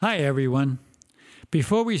Hi, everyone.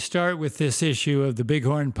 Before we start with this issue of the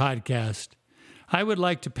Bighorn Podcast, I would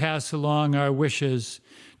like to pass along our wishes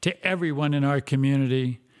to everyone in our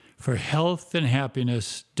community for health and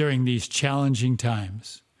happiness during these challenging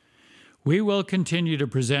times. We will continue to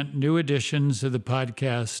present new editions of the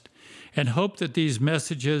podcast and hope that these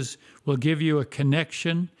messages will give you a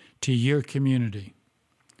connection to your community.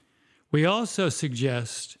 We also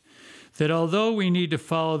suggest that although we need to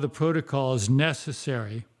follow the protocols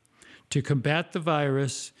necessary to combat the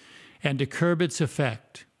virus and to curb its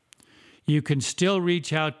effect, you can still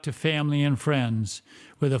reach out to family and friends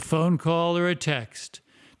with a phone call or a text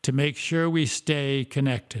to make sure we stay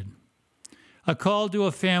connected. A call to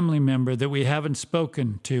a family member that we haven't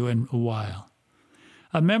spoken to in a while.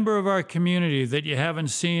 A member of our community that you haven't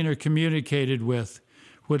seen or communicated with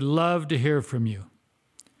would love to hear from you.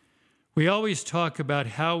 We always talk about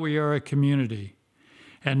how we are a community,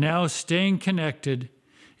 and now staying connected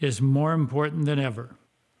is more important than ever.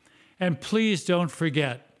 And please don't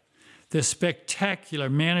forget the spectacular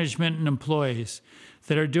management and employees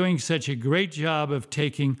that are doing such a great job of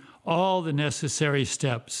taking all the necessary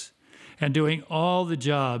steps and doing all the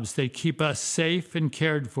jobs that keep us safe and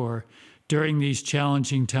cared for during these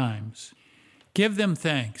challenging times. Give them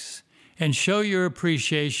thanks and show your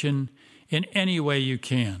appreciation in any way you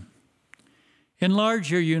can. Enlarge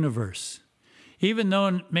your universe. Even though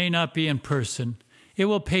it may not be in person, it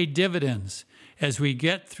will pay dividends as we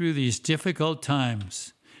get through these difficult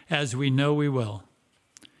times, as we know we will.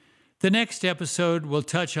 The next episode will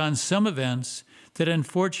touch on some events that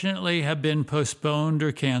unfortunately have been postponed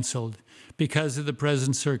or canceled because of the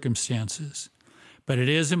present circumstances. But it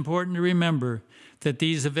is important to remember that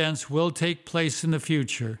these events will take place in the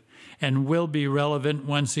future and will be relevant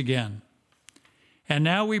once again. And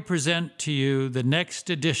now we present to you the next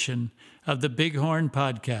edition of the Bighorn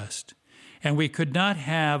Podcast, and we could not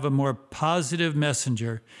have a more positive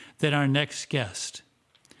messenger than our next guest.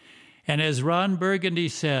 And as Ron Burgundy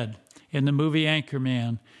said in the movie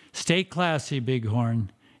Anchorman, stay classy,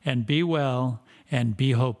 Bighorn, and be well and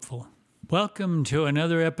be hopeful. Welcome to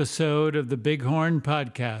another episode of the Bighorn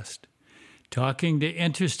Podcast, talking to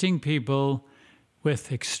interesting people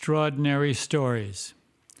with extraordinary stories.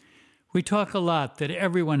 We talk a lot that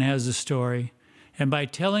everyone has a story, and by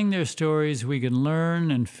telling their stories, we can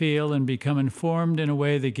learn and feel and become informed in a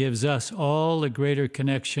way that gives us all a greater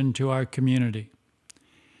connection to our community.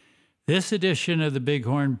 This edition of the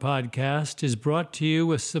Bighorn Podcast is brought to you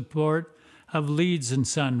with support of Leeds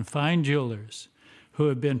 & Son Fine Jewelers, who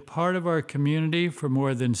have been part of our community for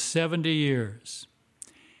more than 70 years.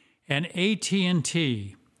 And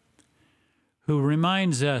AT&T, who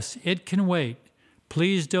reminds us it can wait.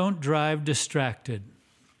 Please don't drive distracted.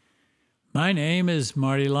 My name is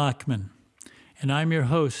Marty Lockman, and I'm your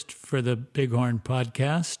host for the Bighorn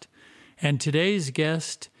Podcast, and today's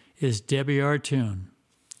guest is Debbie Artoon.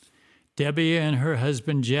 Debbie and her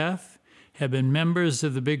husband Jeff have been members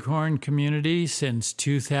of the Bighorn community since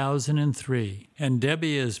 2003, and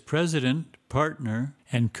Debbie is president, partner,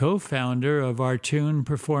 and co-founder of Artoon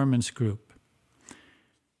Performance Group.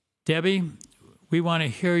 Debbie, we want to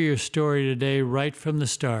hear your story today right from the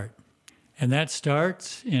start. And that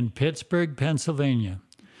starts in Pittsburgh, Pennsylvania.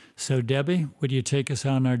 So, Debbie, would you take us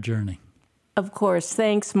on our journey? Of course.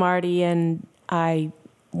 Thanks, Marty. And I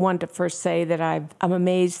want to first say that I'm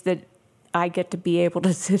amazed that I get to be able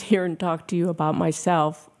to sit here and talk to you about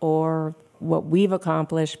myself or what we've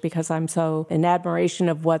accomplished, because I'm so in admiration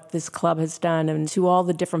of what this club has done. And to all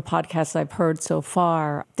the different podcasts I've heard so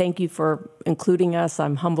far, thank you for including us.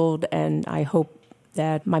 I'm humbled, and I hope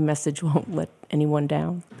that my message won't let anyone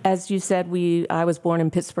down. As you said, I was born in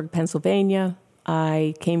Pittsburgh, Pennsylvania.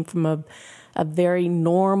 I came from a very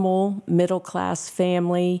normal middle-class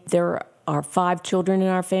family. There are 5 children in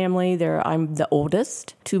our family. I'm the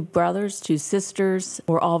oldest, 2 brothers, 2 sisters.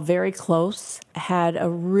 We're all very close. Had a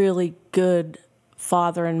really good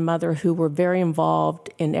father and mother who were very involved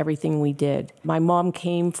in everything we did. My mom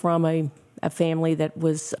came from a family that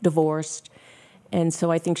was divorced. And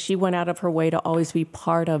so I think she went out of her way to always be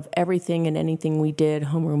part of everything and anything we did.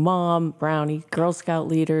 Homeroom mom, Brownie, Girl Scout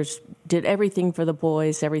leaders, did everything for the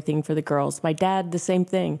boys, everything for the girls. My dad, the same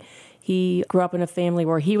thing. He grew up in a family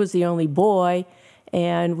where he was the only boy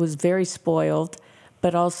and was very spoiled,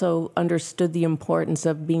 but also understood the importance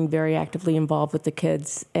of being very actively involved with the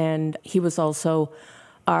kids. And he was also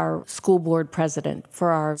our school board president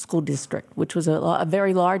for our school district, which was a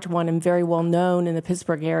very large one and very well known in the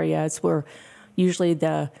Pittsburgh area. It's where usually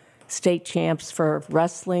the state champs for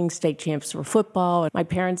wrestling, state champs for football. My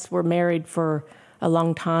parents were married for a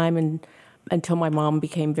long time, and until my mom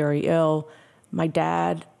became very ill. My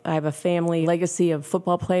dad I have a family legacy of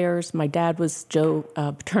football players. My dad was Joe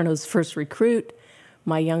Paterno's first recruit.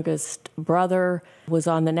 My youngest brother was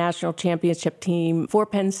on the national championship team for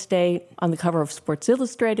Penn State on the cover of Sports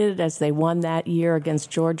Illustrated as they won that year against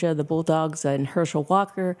Georgia, the Bulldogs, and Herschel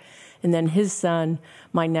Walker. And then his son,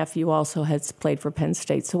 my nephew, also has played for Penn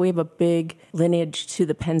State. So we have a big lineage to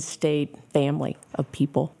the Penn State family of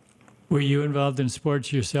people. Were you involved in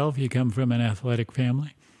sports yourself? You come from an athletic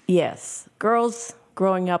family? Yes. Girls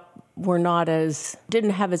growing up didn't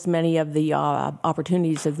have as many of the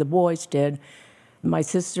opportunities as the boys did. My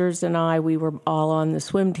sisters and I, we were all on the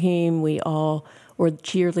swim team. We all were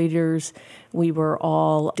cheerleaders. We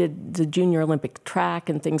did the junior Olympic track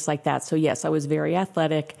and things like that. So yes, I was very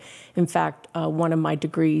athletic. In fact, one of my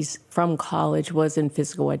degrees from college was in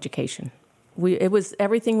physical education.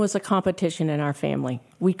 Everything was a competition in our family.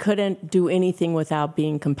 We couldn't do anything without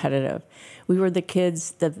being competitive. We were the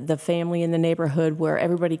kids, the family in the neighborhood where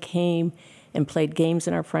everybody came and played games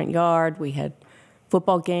in our front yard. We had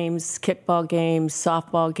football games, kickball games,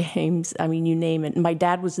 softball games, I mean, you name it. And my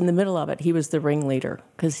dad was in the middle of it. He was the ringleader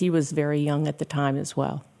because he was very young at the time as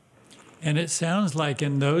well. And it sounds like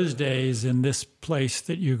in those days, in this place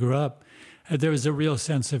that you grew up, there was a real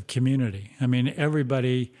sense of community. I mean,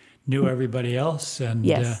 everybody knew everybody else, and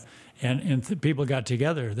yes. People got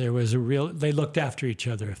together. They looked after each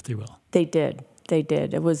other, if they will. They did.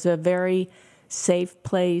 It was a very safe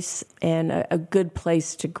place and a good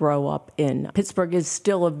place to grow up in. Pittsburgh is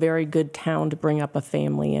still a very good town to bring up a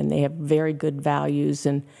family, and they have very good values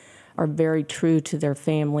and are very true to their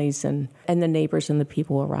families and the neighbors and the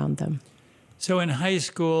people around them. So in high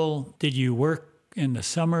school, did you work in the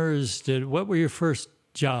summers? What were your first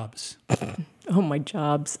jobs? Oh, my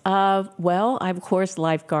jobs. Well, I, of course,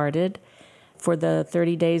 lifeguarded for the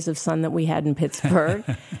 30 days of sun that we had in Pittsburgh.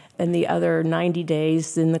 And the other 90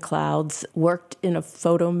 days in the clouds, worked in a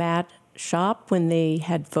photomat shop when they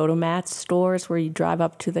had photomat stores where you drive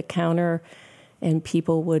up to the counter and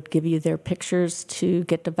people would give you their pictures to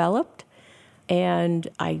get developed. And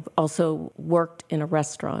I also worked in a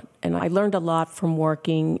restaurant. And I learned a lot from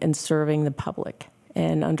working and serving the public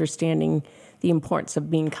and understanding the importance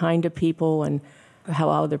of being kind to people and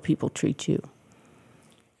how other people treat you.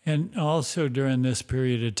 And also during this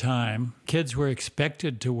period of time, kids were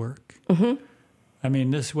expected to work. Mm-hmm. I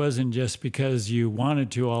mean, this wasn't just because you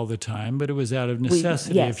wanted to all the time, but it was out of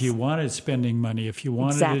necessity. Yes. If you wanted spending money, if you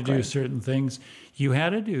wanted to do certain things, you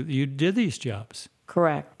did these jobs.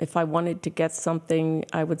 Correct. If I wanted to get something,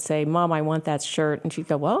 I would say, Mom, I want that shirt. And she'd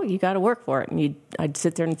go, well, you got to work for it. And I'd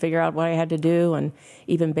sit there and figure out what I had to do, and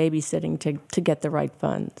even babysitting to get the right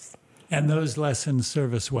funds. And those lessons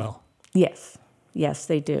serve us well. Yes. Yes,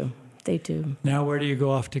 they do. They do. Now, where do you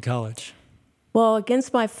go off to college? Well,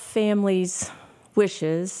 against my family's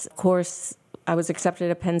wishes, of course, I was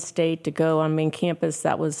accepted at Penn State to go on main campus.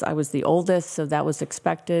 I was the oldest, so that was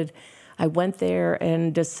expected. I went there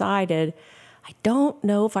and decided, I don't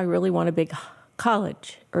know if I really want a big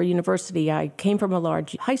college or university. I came from a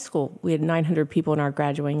large high school. We had 900 people in our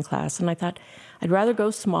graduating class, and I thought I'd rather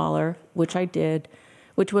go smaller, which I did,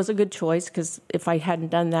 which was a good choice because if I hadn't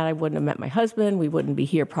done that, I wouldn't have met my husband. We wouldn't be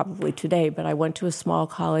here probably today. But I went to a small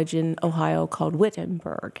college in Ohio called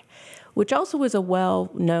Wittenberg, which also was a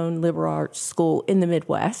well-known liberal arts school in the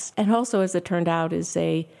Midwest, and also, as it turned out, is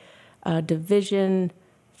a Division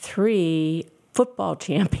III football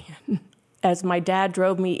champion. As my dad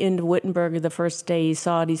drove me into Wittenberg the first day he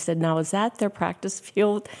saw it, he said, now, is that their practice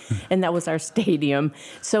field? And that was our stadium.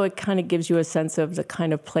 So it kind of gives you a sense of the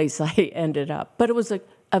kind of place I ended up. But it was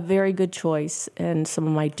a very good choice, and some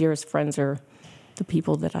of my dearest friends are the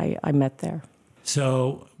people that I met there.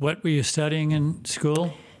 So what were you studying in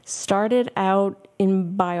school? Started out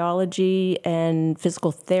in biology and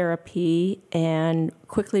physical therapy, and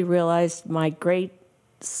quickly realized my great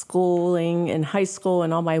schooling in high school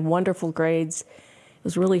and all my wonderful grades, it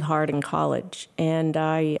was really hard in college. And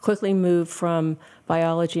I quickly moved from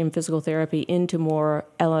biology and physical therapy into more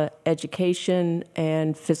education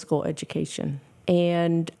and physical education,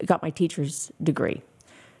 and got my teacher's degree.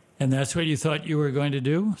 And that's what you thought you were going to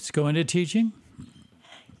do? Go into teaching?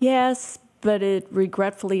 Yes, but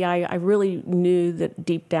regretfully, I really knew that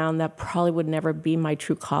deep down that probably would never be my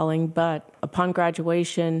true calling. But upon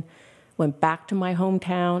graduation, went back to my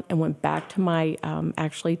hometown and went back to my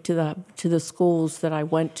to the schools that I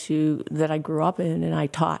went to, that I grew up in, and I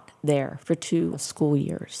taught there for 2 school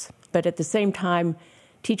years. But at the same time,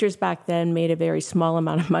 teachers back then made a very small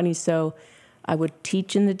amount of money, so I would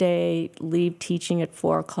teach in the day, leave teaching at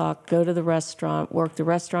 4 o'clock, go to the restaurant, work the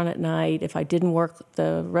restaurant at night. If I didn't work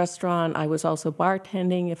the restaurant, I was also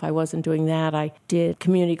bartending. If I wasn't doing that, I did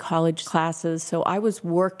community college classes. So I was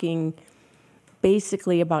working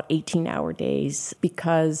basically about 18-hour days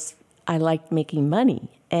because I liked making money.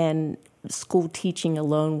 And school teaching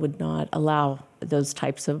alone would not allow those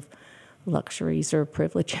types of luxuries or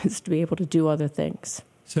privileges to be able to do other things.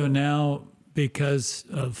 So now, because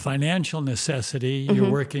of financial necessity,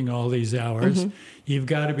 you're working all these hours, you've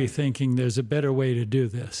got to be thinking there's a better way to do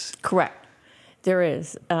this. Correct. There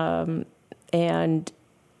is. And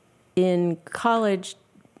in college,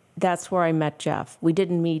 that's where I met Jeff. We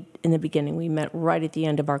didn't meet in the beginning. We met right at the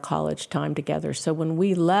end of our college time together. So when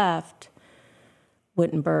we left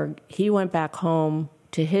Wittenberg, he went back home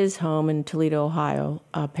to his home in Toledo, Ohio,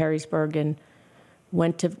 Perrysburg, and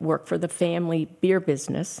went to work for the family beer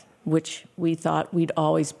business, which we thought we'd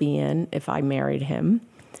always be in if I married him.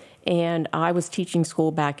 And I was teaching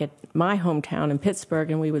school back at my hometown in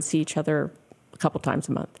Pittsburgh, and we would see each other a couple times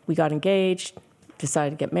a month. We got engaged,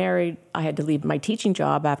 decided to get married. I had to leave my teaching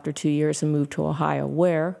job after 2 years and move to Ohio,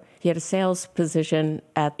 where he had a sales position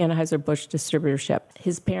at Anheuser-Busch Distributorship.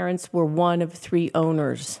 His parents were one of 3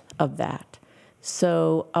 owners of that.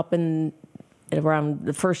 So around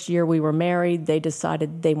the first year we were married, they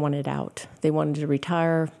decided they wanted out. They wanted to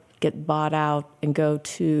retire, get bought out, and go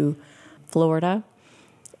to Florida.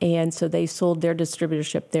 And so they sold their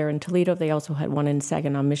distributorship there in Toledo. They also had one in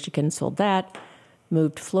Saginaw, Michigan, sold that,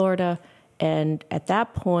 moved to Florida. And at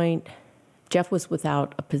that point, Jeff was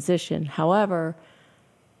without a position. However,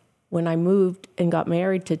 when I moved and got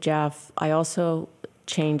married to Jeff, I also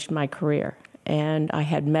changed my career. And I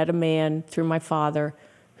had met a man through my father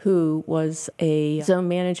who was a zone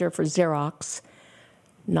manager for Xerox,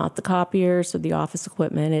 not the copiers or the office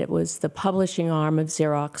equipment. It was the publishing arm of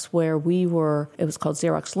Xerox, where it was called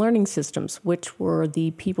Xerox Learning Systems, which were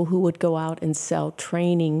the people who would go out and sell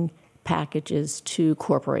training packages to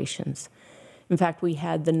corporations. In fact, we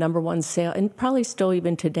had the number one sale, and probably still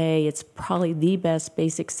even today, it's probably the best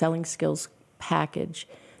basic selling skills package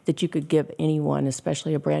that you could give anyone,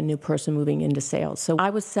 especially a brand new person moving into sales. So I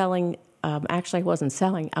was selling, actually I wasn't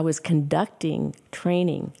selling, I was conducting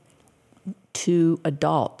training to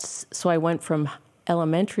adults. So I went from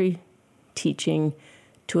elementary teaching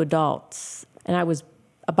to adults, and I was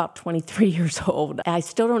about 23 years old. I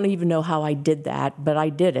still don't even know how I did that, but I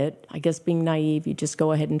did it. I guess being naive, you just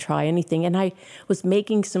go ahead and try anything. And I was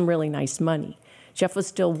making some really nice money. Jeff was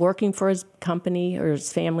still working for his company or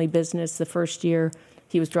his family business the first year.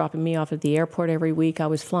 He was dropping me off at the airport every week. I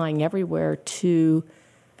was flying everywhere to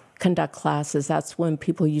conduct classes. That's when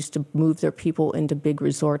people used to move their people into big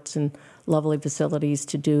resorts and lovely facilities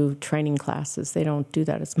to do training classes. They don't do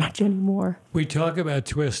that as much anymore. We talk about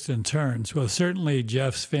twists and turns. Well, certainly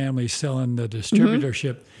Jeff's family selling the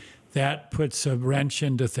distributorship, that puts a wrench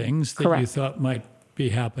into things that you thought might be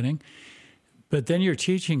happening. But then your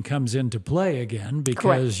teaching comes into play again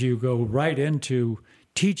because you go right into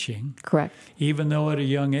teaching. Correct. Even though at a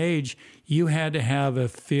young age, you had to have a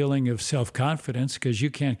feeling of self-confidence because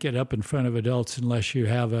you can't get up in front of adults unless you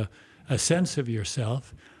have a sense of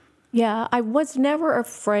yourself. Yeah, I was never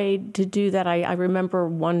afraid to do that. I remember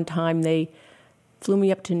one time they flew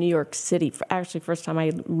me up to New York City. Actually, first time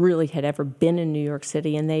I really had ever been in New York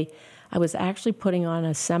City. And I was actually putting on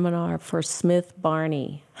a seminar for Smith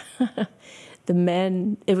Barney. The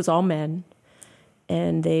men, it was all men.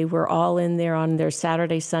 And they were all in there on their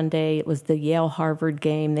Saturday, Sunday. It was the Yale-Harvard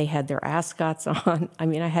game. They had their ascots on. I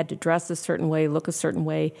mean, I had to dress a certain way, look a certain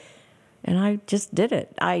way. And I just did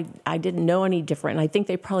it. I didn't know any different. And I think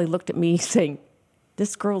they probably looked at me saying,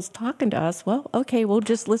 this girl's talking to us. Well, okay, we'll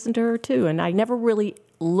just listen to her too. And I never really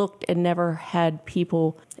looked and never had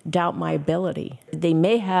people doubt my ability. They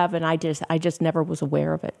may have, and I just never was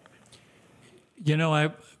aware of it. You know,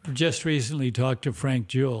 I just recently talked to Frank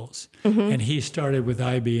Jules, and he started with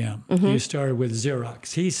IBM. You started with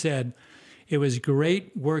Xerox. He said it was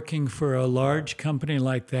great working for a large company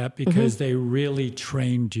like that because they really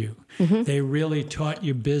trained you. They really taught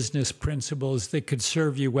you business principles that could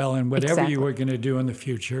serve you well in whatever you were going to do in the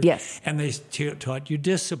future. Yes. And they taught you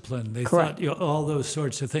discipline. They taught you all those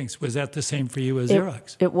sorts of things. Was that the same for you as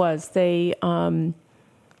Xerox? It was. They,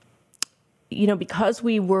 because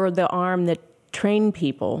we were the arm that trained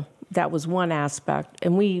people, that was one aspect.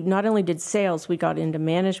 And we not only did sales, we got into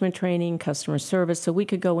management training, customer service, so we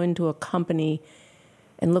could go into a company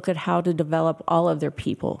and look at how to develop all of their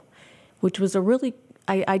people, which was a really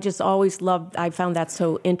I just always loved, I found that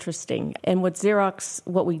so interesting. And with Xerox,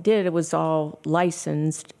 what we did, it was all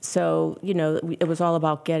licensed. So, it was all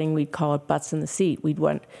about we'd call it butts in the seat. We'd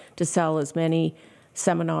want to sell as many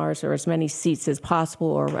seminars or as many seats as possible,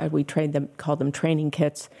 or we called them training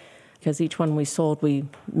kits, because each one we sold, we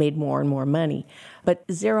made more and more money. But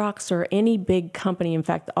Xerox or any big company, in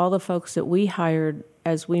fact, all the folks that we hired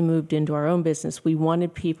as we moved into our own business, we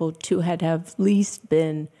wanted people to have at least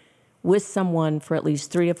been with someone for at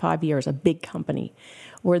least 3 to 5 years, a big company,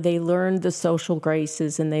 where they learned the social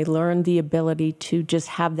graces and they learned the ability to just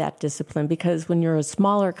have that discipline. Because when you're a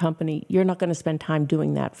smaller company, you're not going to spend time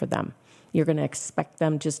doing that for them. You're going to expect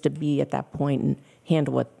them just to be at that point and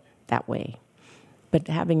handle it that way. But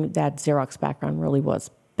having that Xerox background really was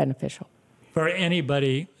beneficial. For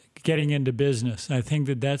anybody getting into business, I think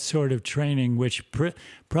that sort of training, which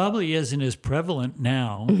probably isn't as prevalent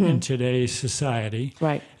now in today's society,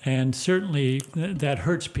 right? And certainly that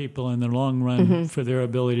hurts people in the long run for their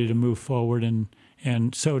ability to move forward.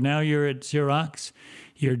 And so now you're at Xerox,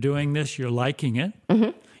 you're doing this, you're liking it,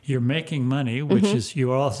 you're making money, which is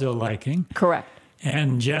you're also liking. Correct.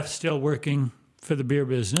 And Jeff's still working for the beer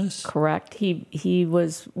business. Correct. He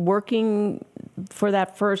was working for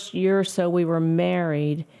that first year or so. We were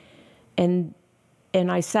married. And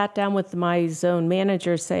I sat down with my zone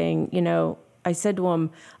manager saying, I said to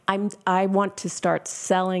him, I want to start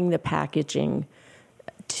selling the packaging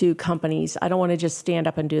to companies. I don't want to just stand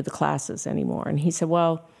up and do the classes anymore. And he said,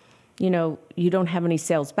 well, you don't have any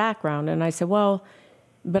sales background. And I said, well,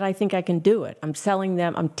 but I think I can do it. I'm selling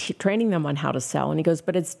them. I'm training them on how to sell. And he goes,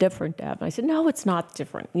 but it's different, Deb. And I said, no, it's not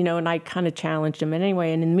different. And I kind of challenged him. And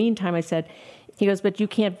anyway, and in the meantime, he goes, but you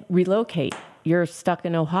can't relocate. You're stuck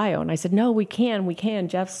in Ohio. And I said, no, we can.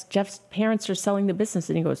 Jeff's parents are selling the business.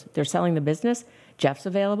 And he goes, they're selling the business? Jeff's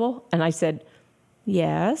available? And I said,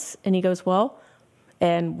 yes. And he goes, well,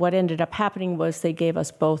 and what ended up happening was they gave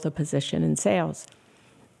us both a position in sales,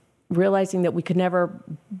 realizing that we could never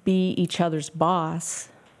be each other's boss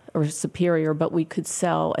or superior, but we could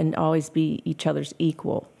sell and always be each other's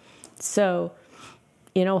equal. So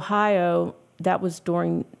in Ohio, that was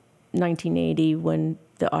during 1980 when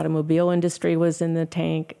the automobile industry was in the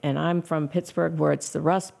tank, and I'm from Pittsburgh, where it's the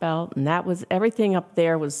Rust Belt, and that was everything up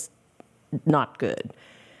there was not good.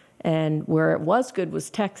 And where it was good was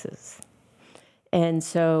Texas. And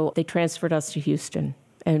so they transferred us to Houston,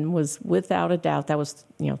 and was without a doubt, that was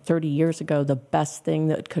 30 years ago, the best thing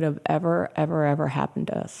that could have ever happened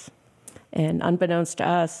to us. And unbeknownst to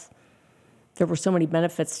us, there were so many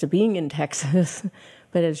benefits to being in Texas.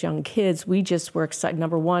 But as young kids, we just were excited.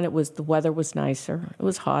 Number one, the weather was nicer. It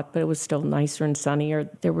was hot, but it was still nicer and sunnier.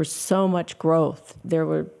 There was so much growth. There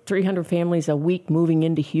were 300 families a week moving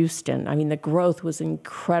into Houston. I mean, the growth was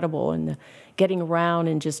incredible, and getting around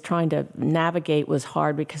and just trying to navigate was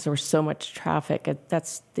hard because there was so much traffic.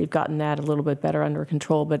 They've gotten that a little bit better under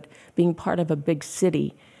control, but being part of a big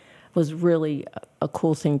city was really a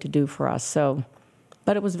cool thing to do for us.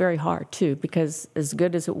 But it was very hard, too, because as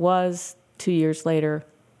good as it was, 2 years later,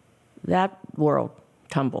 that world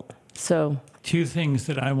tumbled. So, 2 things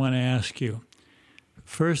that I want to ask you.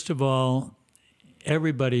 First of all,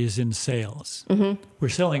 everybody's in sales. We're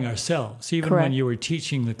selling ourselves. Even Correct. When you were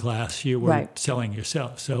teaching the class, you were selling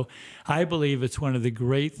yourself. So I believe it's one of the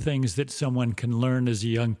great things that someone can learn as a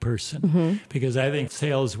young person, because I think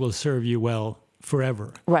sales will serve you well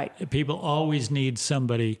forever. Right. People always need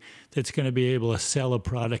somebody that's going to be able to sell a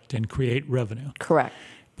product and create revenue. Correct.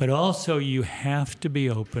 But also you have to be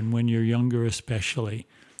open, when you're younger especially,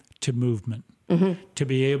 to movement, to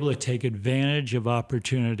be able to take advantage of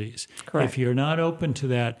opportunities. Correct. If you're not open to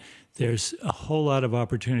that, there's a whole lot of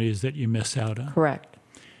opportunities that you miss out on. Correct.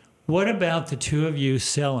 What about the two of you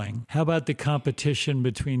selling? How about the competition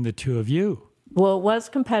between the two of you? Well, it was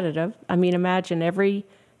competitive. I mean, imagine every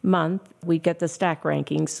month we get the stack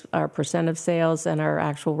rankings, our percent of sales and our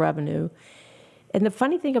actual revenue. And the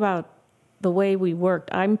funny thing about the way we worked,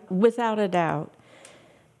 I'm without a doubt,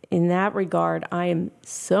 in that regard, I am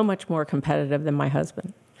so much more competitive than my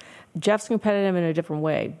husband. Jeff's competitive in a different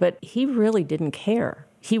way, but he really didn't care.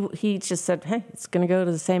 He just said, hey, it's going to go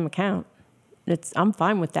to the same account. I'm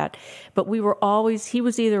fine with that. But we were always, he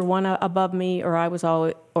was either one above me or I was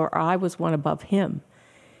one above him.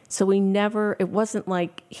 So it wasn't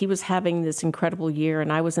like he was having this incredible year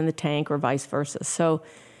and I was in the tank or vice versa. So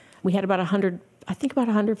we had about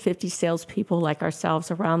 150 salespeople like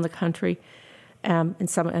ourselves around the country, and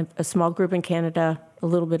a small group in Canada, a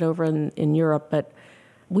little bit over in Europe. But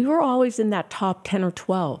we were always in that top 10 or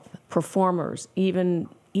 12 performers, even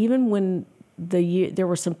when there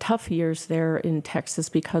were some tough years there in Texas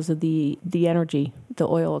because of the energy. The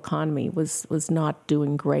oil economy was not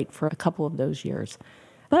doing great for a couple of those years.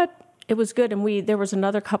 But it was good, and there was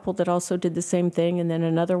another couple that also did the same thing, and then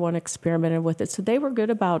another one experimented with it. So they were good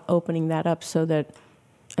about opening that up so that,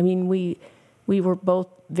 I mean, we were both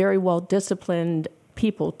very well-disciplined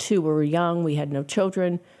people, too. We were young. We had no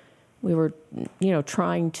children. We were,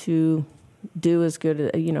 trying to do as good,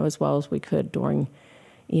 as well as we could during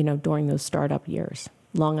those startup years.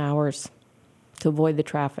 Long hours to avoid the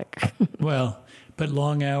traffic. Well, but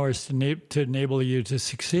long hours to enable you to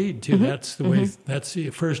succeed, too. Mm-hmm. That's the way. That's the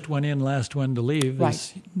first one in, last one to leave.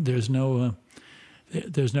 Right. There's no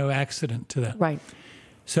accident to that. Right.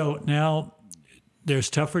 So now there's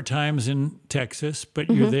tougher times in Texas, but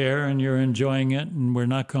you're there and you're enjoying it, and we're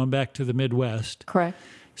not going back to the Midwest. Correct.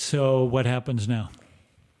 So what happens now?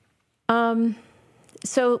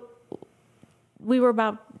 So we were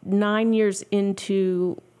about 9 years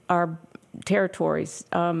into our territories.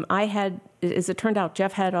 I had, as it turned out,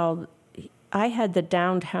 I had the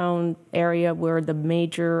downtown area where the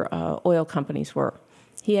major oil companies were.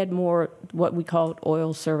 He had more what we called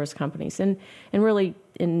oil service companies. And really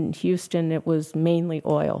in Houston, it was mainly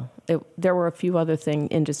oil. There were a few other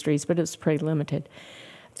industries, but it was pretty limited.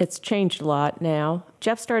 It's changed a lot now.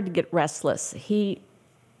 Jeff started to get restless. He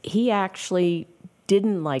actually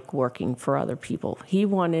didn't like working for other people. He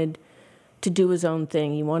wanted to do his own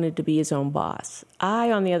thing. He wanted to be his own boss.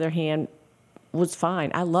 I, on the other hand, was fine.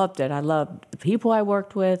 I loved it. I loved the people I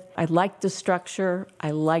worked with. I liked the structure.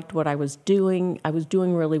 I liked what I was doing. I was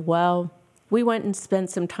doing really well. We went and spent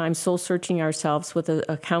some time soul-searching ourselves with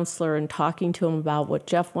a counselor and talking to him about what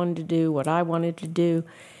Jeff wanted to do, what I wanted to do.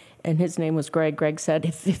 And his name was Greg. Greg said,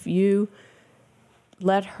 if you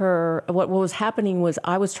let her, what was happening was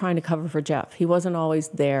I was trying to cover for Jeff. He wasn't always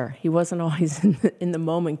there. He wasn't always in the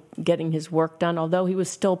moment getting his work done, although he was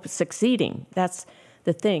still succeeding. That's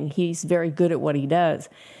the thing. He's very good at what he does.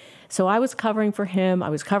 So I was covering for him. I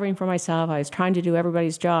was covering for myself. I was trying to do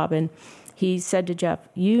everybody's job. And he said to Jeff,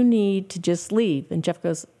 you need to just leave. And Jeff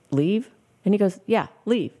goes, leave? And he goes, yeah,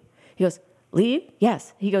 leave. He goes, leave?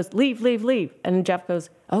 Yes. He goes, leave, leave, leave. And Jeff goes,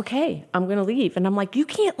 okay, I'm going to leave. And I'm like, you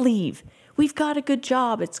can't leave. We've got a good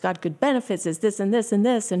job. It's got good benefits. It's this and this and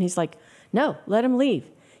this. And he's like, no, let him leave.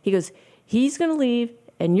 He goes, he's going to leave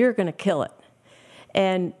and you're going to kill it.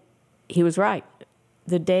 And he was right.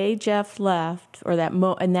 The day Jeff left, or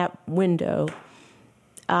in that window,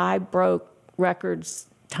 I broke records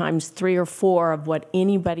times 3 or 4 of what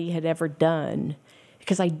anybody had ever done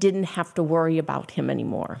because I didn't have to worry about him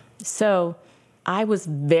anymore. So I was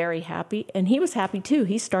very happy, and he was happy too.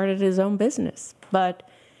 He started his own business, but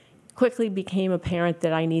quickly became apparent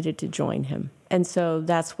that I needed to join him. And so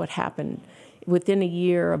that's what happened. Within a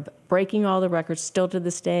year of breaking all the records, still to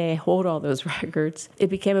this day, I hold all those records, it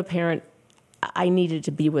became apparent I needed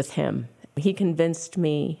to be with him. He convinced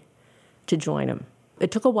me to join him.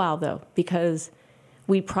 It took a while, though, because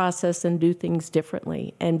we process and do things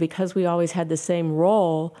differently. And because we always had the same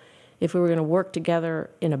role, if we were going to work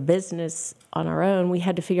together in a business on our own, we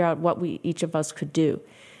had to figure out what each of us could do.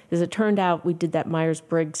 As it turned out, we did that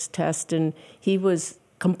Myers-Briggs test, and he was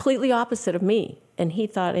completely opposite of me. And he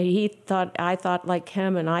thought I thought like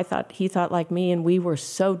him, and he thought like me, and we were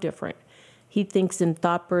so different. He thinks in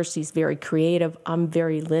thought bursts. He's very creative. I'm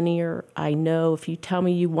very linear. I know if you tell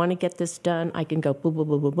me you want to get this done, I can go boom, boom,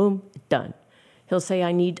 boom, boom, boom, done. He'll say,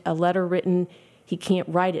 I need a letter written. He can't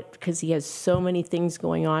write it because he has so many things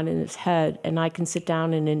going on in his head, and I can sit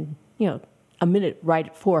down and in a minute write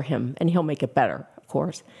it for him, and he'll make it better, of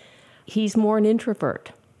course. He's more an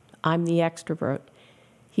introvert. I'm the extrovert.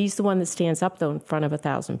 He's the one that stands up, though, in front of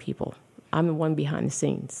 1,000 people. I'm the one behind the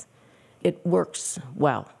scenes. It works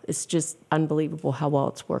well. It's just unbelievable how well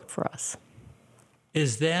it's worked for us.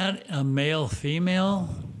 Is that a male-female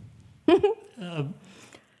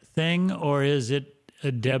thing, or is it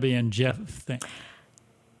a Debbie and Jeff thing?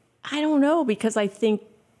 I don't know, because I think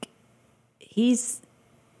it's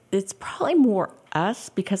probably more us,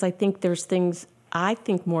 because I think there's things I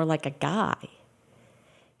think more like a guy.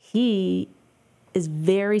 He is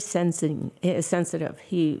very sensitive.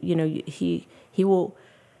 He will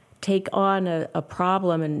take on a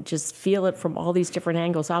problem and just feel it from all these different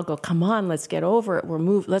angles. I'll go, come on, let's get over it.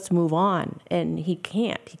 Let's move on. And he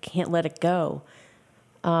can't let it go.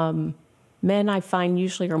 Men, I find,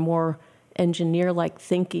 usually are more engineer-like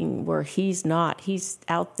thinking, where he's not. He's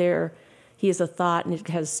out there. He has a thought, and it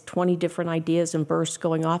has 20 different ideas and bursts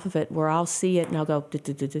going off of it, where I'll see it and I'll go,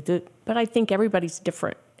 do. But I think everybody's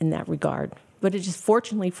different in that regard. But it just,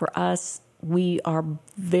 fortunately for us, we are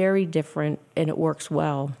very different, and it works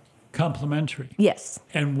well. complementary. Yes.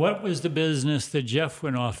 And what was the business that Jeff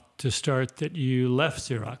went off to start that you left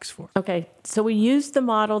Xerox for? Okay, so we used the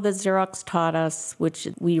model that Xerox taught us, which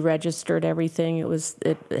we registered everything.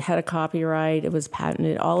 It had a copyright, it was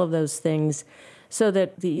patented, all of those things, so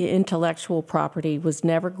that the intellectual property was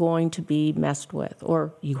never going to be messed with,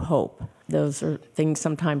 or you hope. Those are things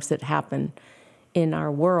sometimes that happen in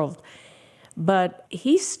our world. But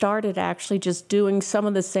he started actually just doing some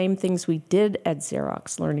of the same things we did at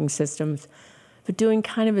Xerox Learning Systems, but doing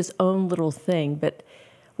kind of his own little thing. But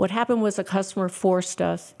what happened was a customer forced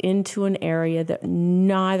us into an area that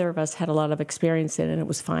neither of us had a lot of experience in, and it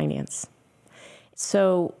was finance.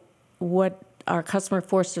 So what our customer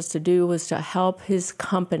forced us to do was to help his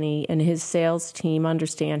company and his sales team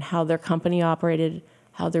understand how their company operated,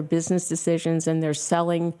 how their business decisions and their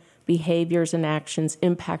selling behaviors and actions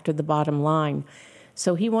impacted the bottom line.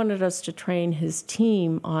 So he wanted us to train his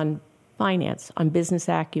team on finance, on business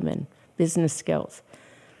acumen, business skills.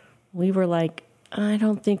 We were like, I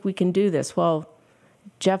don't think we can do this. Well,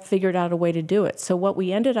 Jeff figured out a way to do it. So what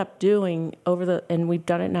we ended up doing and we've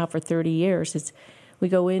done it now for 30 years, is we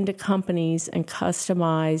go into companies and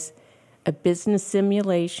customize a business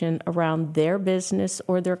simulation around their business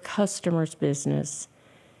or their customer's business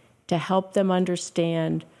to help them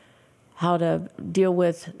understand how to deal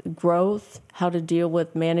with growth, how to deal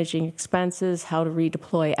with managing expenses, how to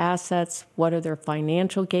redeploy assets, what are their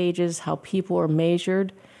financial gauges, how people are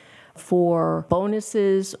measured for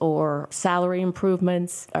bonuses or salary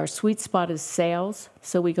improvements. Our sweet spot is sales,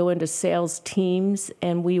 so we go into sales teams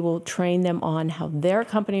and we will train them on how their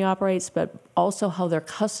company operates, but also how their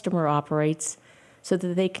customer operates, so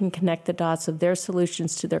that they can connect the dots of their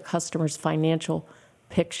solutions to their customer's financial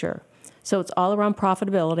picture. So it's all around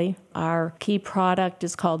profitability. Our key product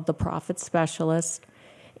is called the Profit Specialist,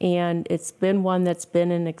 and it's been one that's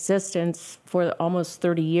been in existence for almost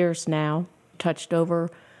 30 years now, touched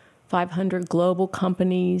over 500 global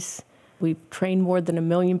companies. We've trained more than 1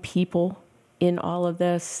 million people in all of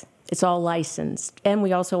this. It's all licensed. And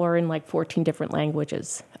we also are in like 14 different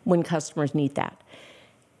languages when customers need that.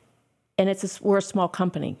 And we're a small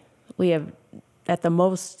company. We have, at the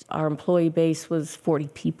most, our employee base was 40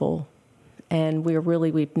 people. And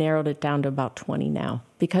we've narrowed it down to about 20 now,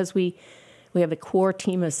 because we have a core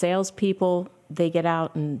team of salespeople. They get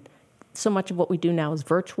out, and so much of what we do now is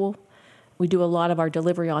virtual. We do a lot of our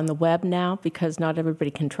delivery on the web now because not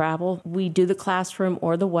everybody can travel. We do the classroom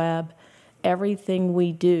or the web. Everything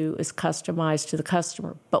we do is customized to the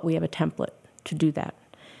customer, but we have a template to do that.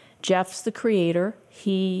 Jeff's the creator.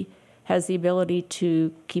 He has the ability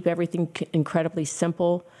to keep everything incredibly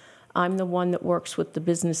simple. I'm the one that works with the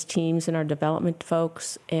business teams and our development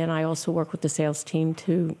folks, and I also work with the sales team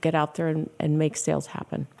to get out there and make sales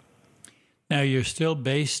happen. Now, you're still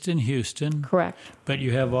based in Houston. Correct. But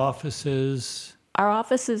you have offices. Our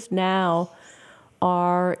offices now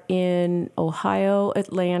are in Ohio,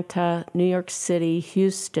 Atlanta, New York City,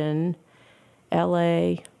 Houston,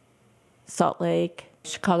 LA, Salt Lake,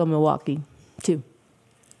 Chicago, Milwaukee, too.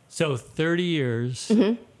 So 30 years.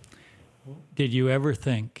 Mm-hmm. Did you ever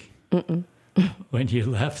think, when you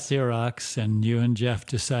left Xerox and you and Jeff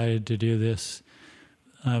decided to do this,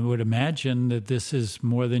 I would imagine that this is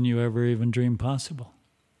more than you ever even dreamed possible?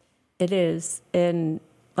 It is. And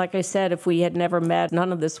like I said, if we had never met,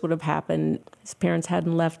 none of this would have happened. His parents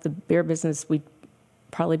hadn't left the beer business, we'd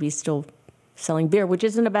probably be still selling beer, which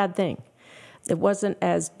isn't a bad thing. It wasn't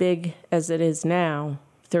as big as it is now.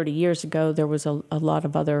 30 years ago, there was a lot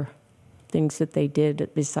of other things that they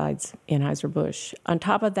did besides Anheuser-Busch. On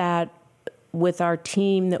top of that, with our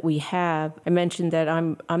team that we have, I mentioned that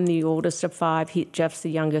I'm the oldest of 5. Jeff's the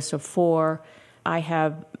youngest of 4. I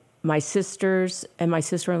have my sisters and my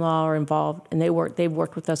sister-in-law are involved, and they've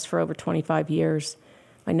worked with us for over 25 years.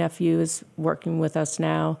 My nephew is working with us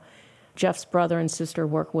now. Jeff's brother and sister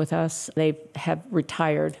work with us. They have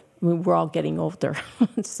retired. I mean, we're all getting older.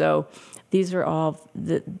 So these are all,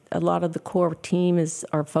 a lot of the core team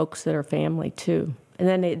are folks that are family too. And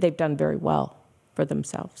then they've done very well for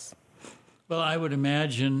themselves. Well, I would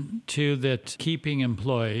imagine too that keeping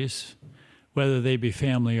employees, whether they be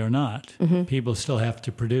family or not, people still have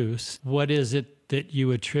to produce. What is it that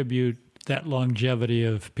you attribute that longevity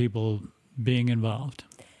of people being involved?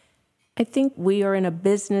 I think we are in a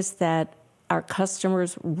business that our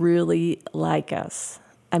customers really like us.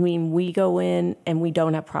 I mean, we go in and we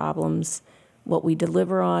don't have problems. What we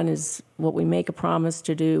deliver on is what we make a promise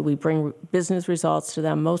to do. We bring business results to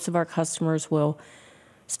them. Most of our customers will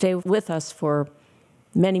stay with us for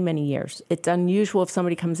many, many years. It's unusual if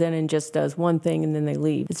somebody comes in and just does one thing and then they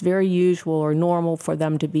leave. It's very usual or normal for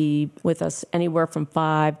them to be with us anywhere from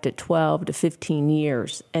 5 to 12 to 15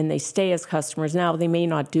 years, and they stay as customers. Now, they may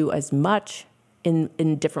not do as much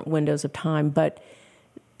in different windows of time, but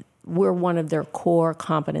we're one of their core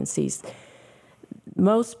competencies.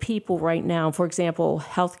 Most people right now, for example,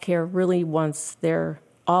 healthcare really wants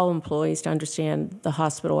all employees to understand the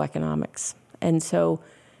hospital economics. And so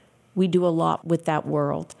we do a lot with that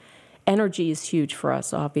world. Energy is huge for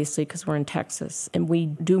us, obviously, because we're in Texas. And we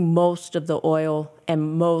do most of the oil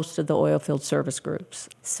and most of the oil field service groups.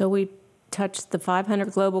 So we touch the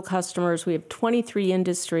 500 global customers. We have 23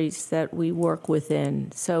 industries that we work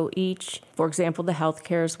within. So each, for example, the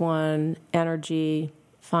healthcare is one, energy,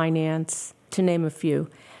 finance, to name a few.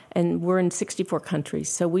 And we're in 64 countries.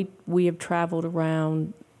 So we have traveled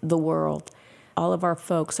around the world. All of our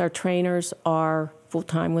folks, our trainers are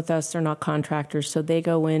full-time with us. They're not contractors. So they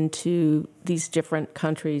go into these different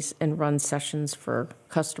countries and run sessions for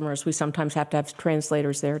customers. We sometimes have to have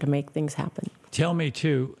translators there to make things happen. Tell me,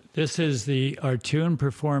 too, this is the Artoon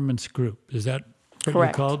Performance Group. Is that what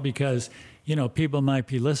Correct. you're called? Because, people might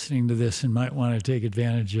be listening to this and might want to take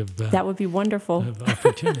advantage of that would be wonderful. Of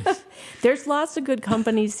opportunities. There's lots of good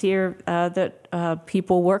companies here that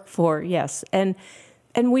people work for, yes. And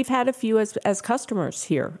we've had a few as customers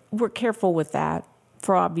here. We're careful with that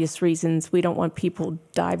for obvious reasons. We don't want people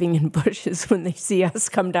diving in bushes when they see us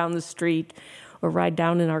come down the street or ride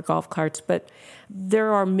down in our golf carts. But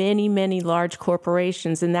there are many, many large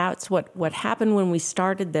corporations, and that's what happened when we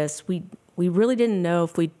started this. We really didn't know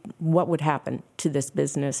what would happen to this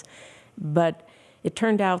business. But it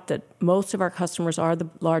turned out that most of our customers are the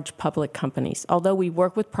large public companies, although we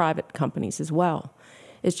work with private companies as well.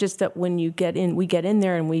 It's just that when we get in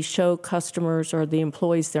there and we show customers or the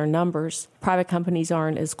employees their numbers. Private companies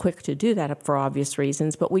aren't as quick to do that for obvious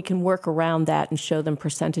reasons, but we can work around that and show them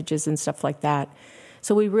percentages and stuff like that.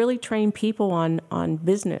 So we really train people on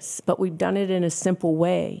business, but we've done it in a simple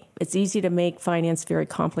way. It's easy to make finance very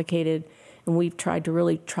complicated, and we've tried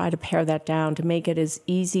to pare that down to make it as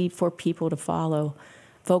easy for people to follow.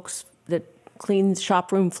 Folks that clean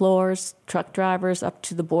shop room floors, truck drivers, up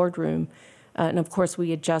to the boardroom. And, of course,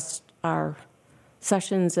 we adjust our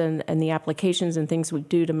sessions and the applications and things we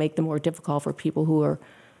do to make them more difficult for people who are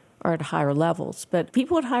at higher levels. But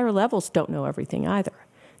people at higher levels don't know everything either.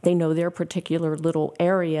 They know their particular little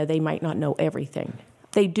area. They might not know everything.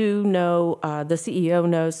 They do know, the CEO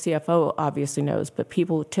knows, CFO obviously knows, but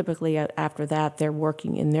people typically after that, they're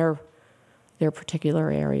working in their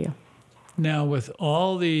particular area. Now, with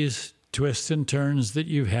all these twists and turns that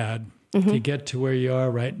you've had to get to where you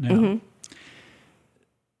are right now,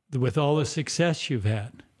 with all the success you've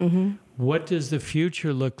had, what does the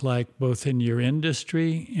future look like both in your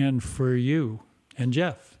industry and for you and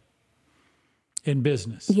Jeff in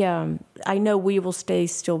business? Yeah, I know we will stay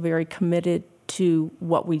still very committed to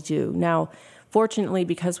what we do. Now, fortunately,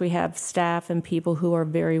 because we have staff and people who are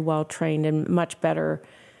very well trained and much better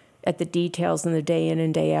at the details and the day in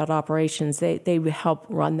and day out operations, they help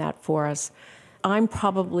run that for us. I'm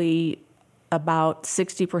probably about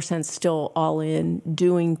 60% still all in,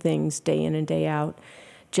 doing things day in and day out.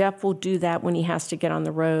 Jeff will do that when he has to get on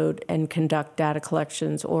the road and conduct data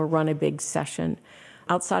collections or run a big session.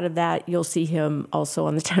 Outside of that, you'll see him also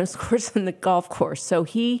on the tennis course and the golf course. So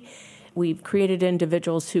we've created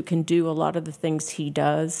individuals who can do a lot of the things he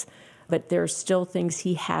does, but there are still things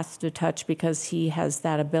he has to touch because he has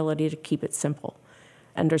that ability to keep it simple,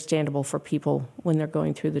 understandable for people when they're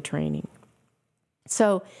going through the training.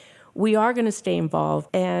 So we are going to stay involved,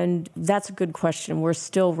 and that's a good question. We're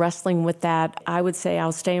still wrestling with that. I would say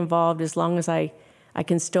I'll stay involved as long as I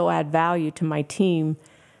can still add value to my team,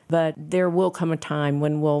 but there will come a time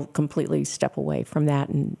when we'll completely step away from that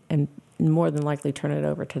and more than likely turn it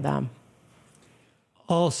over to them.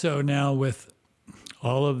 Also, now with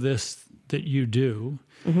all of this that you do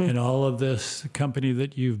and all of this company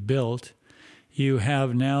that you've built, you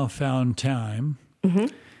have now found time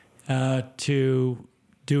to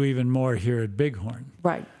do even more here at Bighorn.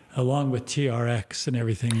 Right. Along with TRX and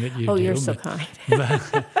everything that you do. Oh, you're so kind.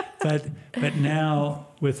 but now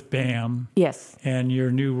with BAM yes, and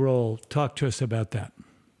your new role, talk to us about that.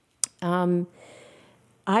 I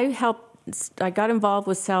got involved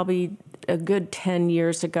with Selby a good 10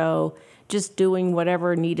 years ago, just doing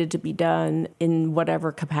whatever needed to be done in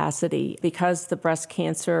whatever capacity. Because the breast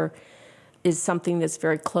cancer is something that's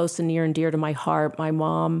very close and near and dear to my heart. My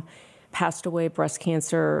mom passed away of breast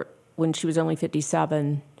cancer when she was only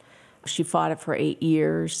 57. She fought it for 8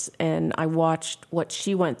 years, and I watched what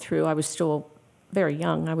she went through. I was still very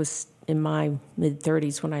young. I was in my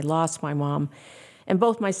mid-30s when I lost my mom. And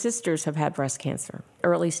both my sisters have had breast cancer,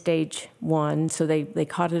 early stage 1, so they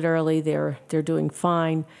caught it early. They're doing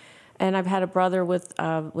fine. And I've had a brother with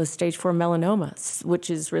stage 4 melanoma, which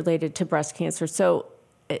is related to breast cancer. So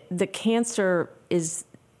the cancer is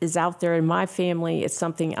out there in my family. It's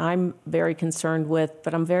something I'm very concerned with,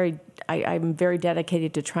 but I'm very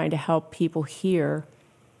dedicated to trying to help people here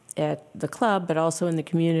at the club, but also in the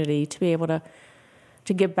community, to be able to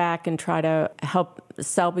give back and try to help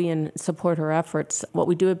Selby and support her efforts. What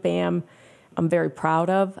we do at BAM, I'm very proud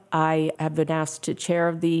of. I have been asked to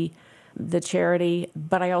chair the charity,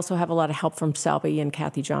 but I also have a lot of help from Selby and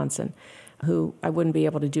Kathy Johnson, who I wouldn't be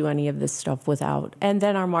able to do any of this stuff without. And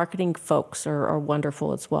then our marketing folks are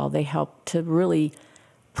wonderful as well. They help to really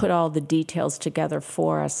put all the details together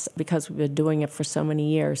for us because we've been doing it for so many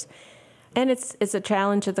years. And it's a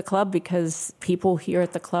challenge at the club because people here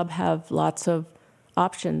at the club have lots of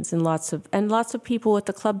options and lots of people at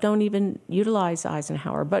the club don't even utilize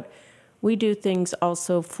Eisenhower. But we do things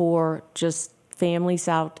also for just families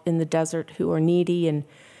out in the desert who are needy and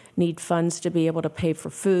need funds to be able to pay for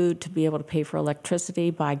food, to be able to pay for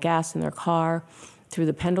electricity, buy gas in their car through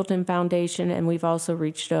the Pendleton Foundation. And we've also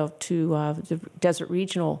reached out to the Desert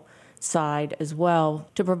Regional side as well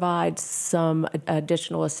to provide some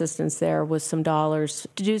additional assistance there with some dollars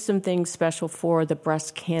to do some things special for the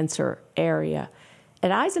breast cancer area.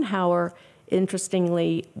 At Eisenhower,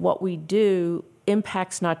 interestingly, what we do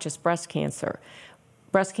impacts not just breast cancer.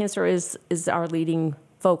 Breast cancer is our leading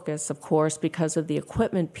focus, of course, because of the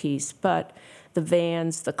equipment piece, but the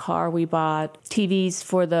vans, the car we bought, TVs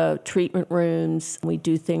for the treatment rooms, we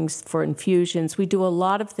do things for infusions. We do a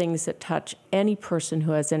lot of things that touch any person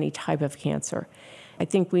who has any type of cancer. I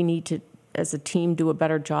think we need to, as a team, do a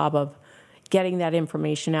better job of getting that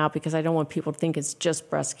information out because I don't want people to think it's just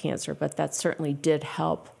breast cancer, but that certainly did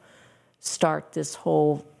help start this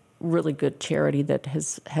whole really good charity that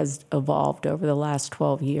has evolved over the last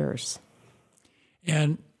 12 years.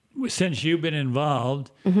 And since you've been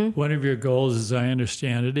involved, one of your goals, as I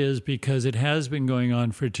understand it, is because it has been going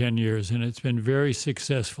on for 10 years and it's been very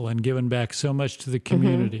successful and given back so much to the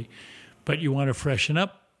community, but you want to freshen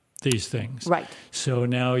up these things. Right. So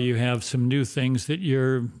now you have some new things that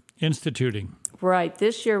you're instituting. Right.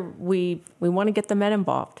 This year we want to get the men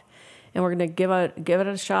involved, and we're going to give it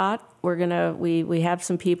a shot. We have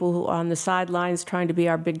some people who on the sidelines trying to be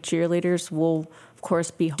our big cheerleaders. We'll of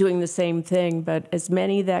course be doing the same thing, but as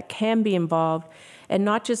many that can be involved, and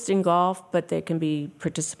not just in golf, but they can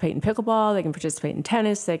participate in pickleball, they can participate in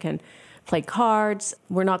tennis, they can play cards.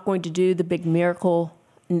 We're not going to do the big miracle,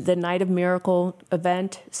 the Night of Miracle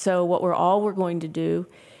event. So what we're going to do,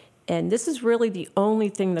 and this is really the only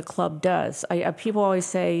thing the club does. People always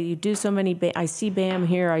say, you do so many, I see BAM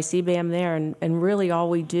here, I see BAM there, and really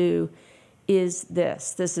all we do is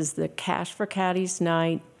this. This is the Cash for Caddies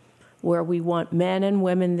night, where we want men and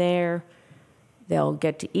women there. They'll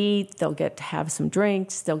get to eat, they'll get to have some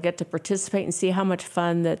drinks, they'll get to participate and see how much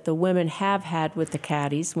fun that the women have had with the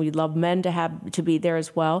caddies. We'd love men to be there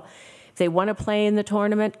as well. If they want to play in the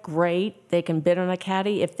tournament, great. They can bid on a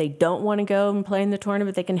caddy. If they don't want to go and play in the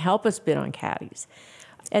tournament, they can help us bid on caddies.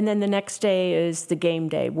 And then the next day is the game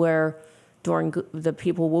day, where during the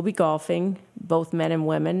people will be golfing, both men and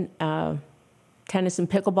women. Tennis and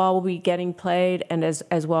pickleball will be getting played, and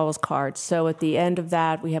as well as cards. So at the end of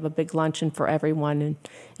that, we have a big luncheon for everyone, and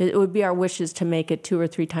it would be our wishes to make it 2 or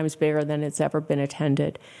 3 times bigger than it's ever been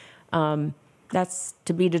attended. That's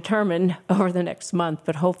to be determined over the next month,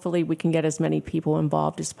 but hopefully we can get as many people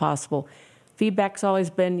involved as possible. Feedback's always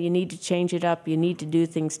been, you need to change it up, you need to do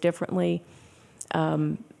things differently.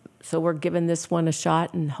 So we're giving this one a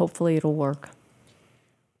shot, and hopefully it'll work.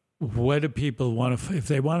 What do people want to, if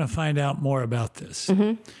they want to find out more about this,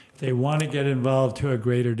 if they want to get involved to a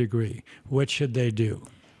greater degree, what should they do?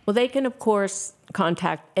 Well, they can, of course,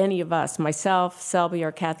 contact any of us, myself, Selby,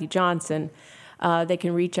 or Kathy Johnson. They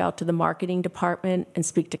can reach out to the marketing department and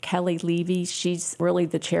speak to Kelly Levy. She's really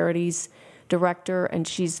the charities director, and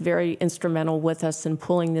she's very instrumental with us in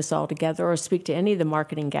pulling this all together, or speak to any of the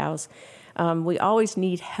marketing gals. We always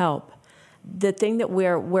need help. The thing that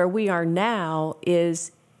where we are now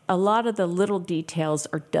is a lot of the little details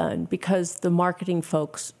are done because the marketing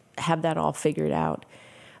folks have that all figured out.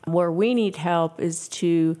 Where we need help is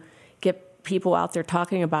to get people out there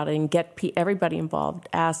talking about it and get everybody involved.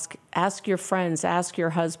 Ask your friends, ask your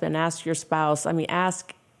husband, ask your spouse.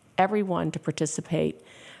 Ask everyone to participate.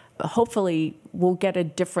 Hopefully, we'll get a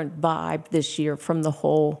different vibe this year from that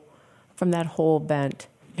whole event.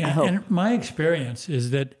 Yeah, and my experience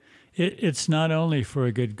is that it's not only for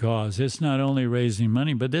a good cause. It's not only raising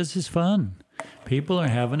money, but this is fun. People are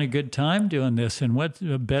having a good time doing this, and what's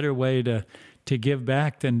a better way to to give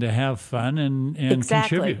back than to have fun and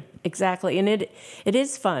contribute. Exactly. And it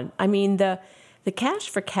is fun. I mean, the Cash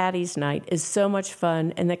for Caddies night is so much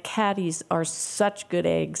fun, and the caddies are such good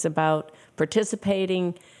eggs about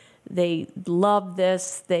participating. They love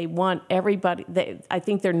this. They want everybody. I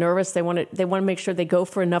think they're nervous. They want to make sure they go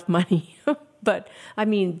for enough money. But I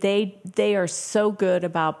mean, they are so good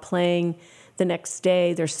about playing the next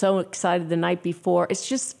day. They're so excited the night before. It's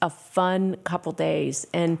just a fun couple days.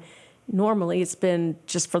 And normally it's been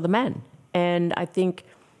just for the men. And I think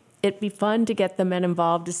it'd be fun to get the men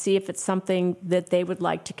involved to see if it's something that they would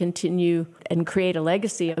like to continue and create a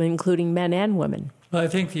legacy of, including men and women. Well, I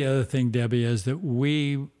think the other thing, Debbie, is that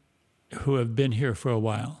we who have been here for a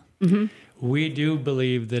while, we do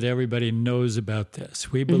believe that everybody knows about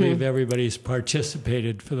this. We believe everybody's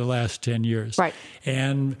participated for the last 10 years. Right.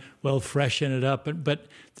 And we'll freshen it up. But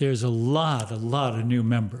there's a lot of new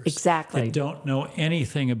members Exactly. that don't know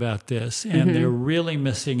anything about this. And they're really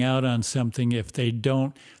missing out on something if they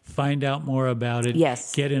don't find out more about it,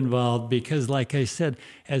 Yes. get involved. Because like I said,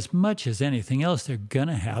 as much as anything else, they're going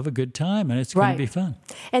to have a good time and it's going Right. to be fun.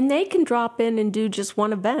 And they can drop in and do just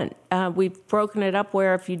one event. We've broken it up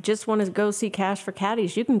where if you just want to go see Cash for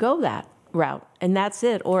Caddies, you can go that route, and that's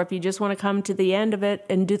it. Or if you just want to come to the end of it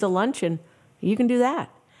and do the luncheon, you can do that.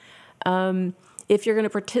 If you're going to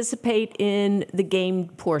participate in the game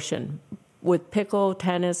portion with pickle,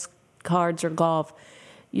 tennis, cards, or golf,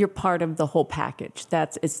 you're part of the whole package.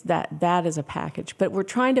 That is a package. But we're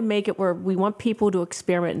trying to make it where we want people to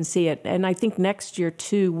experiment and see it. And I think next year,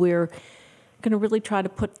 too, we're going to really try to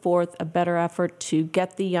put forth a better effort to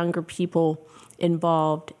get the younger people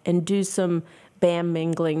involved and do some BAM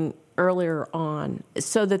mingling earlier on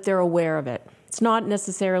so that they're aware of it. It's not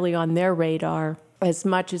necessarily on their radar as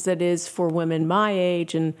much as it is for women my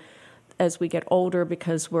age and as we get older,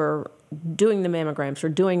 because we're doing the mammograms, we're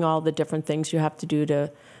doing all the different things you have to do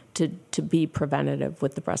to be preventative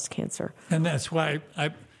with the breast cancer. And that's why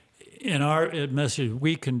in our message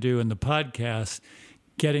we can do in the podcast,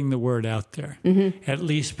 getting the word out there. At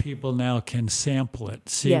least people now can sample it,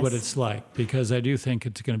 see what it's like, because I do think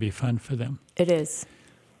it's going to be fun for them. It is.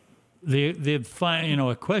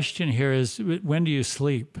 A question here is, when do you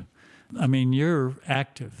sleep? I mean, you're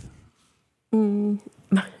active.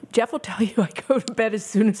 Jeff will tell you I go to bed as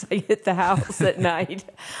soon as I hit the house at night.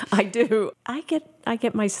 I do. I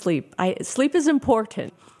get my sleep. Sleep is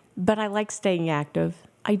important, but I like staying active.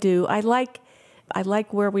 I do. I like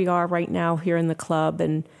where we are right now here in the club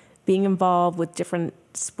and being involved with different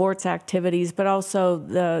sports activities, but also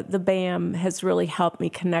the BAM has really helped me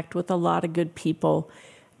connect with a lot of good people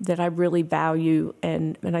that I really value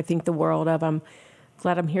and I think the world of. I'm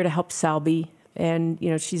glad I'm here to help Selby. And,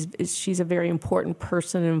 she's a very important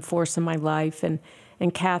person and force in my life. And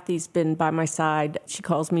Kathy's been by my side. She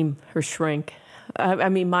calls me her shrink. I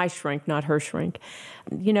mean, my shrink, not her shrink.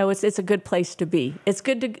 It's a good place to be. It's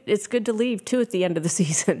good to leave, too, at the end of the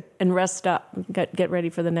season and rest up, get ready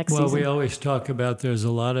for the next season. Well, we always talk about there's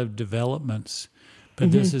a lot of developments, but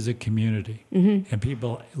this is a community. And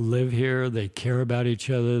people live here, they care about each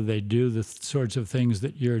other, they do the sorts of things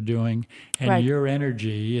that you're doing, and your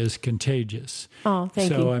energy is contagious. Oh, thank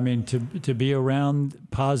you. So, I mean, to be around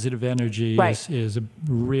positive energy is a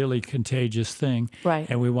really contagious thing. Right.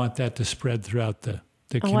 And we want that to spread throughout the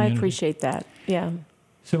community. Oh, I appreciate that. Yeah.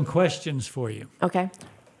 Some questions for you. Okay.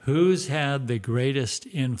 Who's had the greatest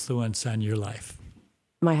influence on your life?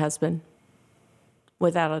 My husband,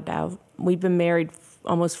 without a doubt. We've been married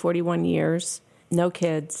almost 41 years, no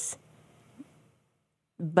kids,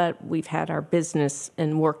 but we've had our business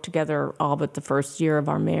and worked together all but the first year of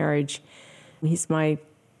our marriage. He's my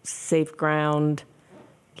safe ground.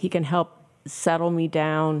 He can help settle me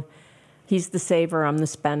down. He's the saver, I'm the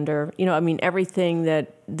spender. Everything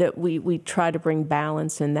that we try to bring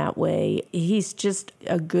balance in that way. He's just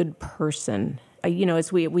a good person.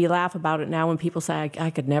 As we laugh about it now when people say, I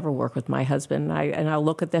could never work with my husband. And I'll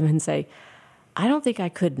look at them and say, I don't think I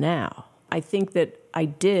could now. I think that I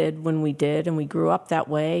did when we did, and we grew up that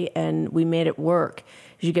way, and we made it work.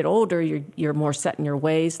 As you get older, you're more set in your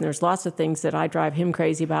ways, and there's lots of things that I drive him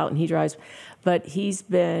crazy about, and he drives. But he's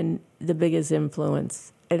been the biggest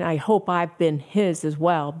influence, and I hope I've been his as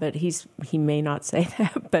well. But he may not say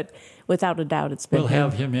that, but without a doubt, it's been. We'll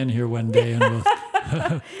have him in here one day, and we'll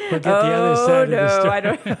get the other side of the story. I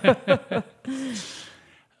don't.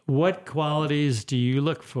 What qualities do you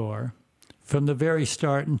look for from the very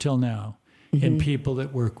start until now in people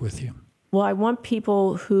that work with you? Well, I want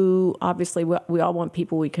people who, obviously, we all want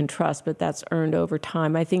people we can trust, but that's earned over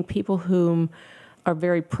time. I think people whom are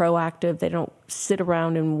very proactive. They don't sit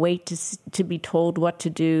around and wait to be told what to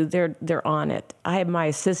do. They're on it. I have my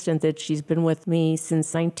assistant that she's been with me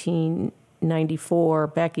since 1994,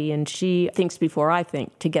 Becky, and she thinks before I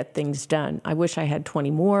think to get things done. I wish I had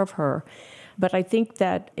 20 more of her. But I think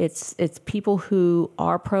that it's people who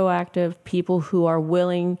are proactive, people who are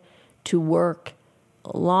willing to work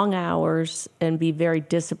long hours and be very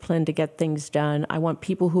disciplined to get things done. I want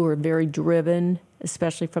people who are very driven,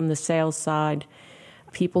 especially from the sales side,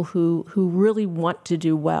 people who really want to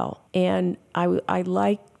do well. And I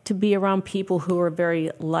like to be around people who are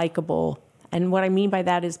very likable. And what I mean by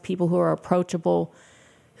that is people who are approachable,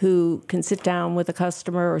 who can sit down with a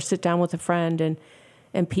customer or sit down with a friend,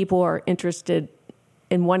 and people are interested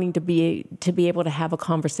in wanting to be able to have a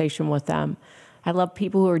conversation with them. I love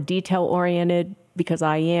people who are detail-oriented because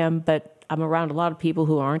I am, but I'm around a lot of people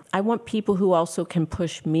who aren't. I want people who also can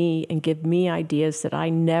push me and give me ideas that I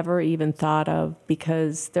never even thought of,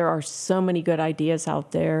 because there are so many good ideas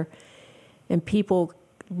out there, and people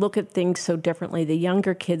look at things so differently. The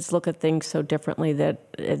younger kids look at things so differently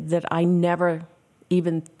that I never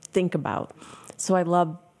even think about. So I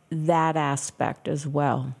love that aspect as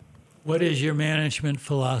well. What is your management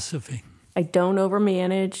philosophy? I don't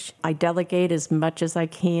overmanage. I delegate as much as I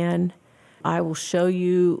can. I will show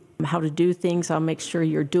you how to do things. I'll make sure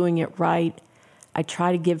you're doing it right. I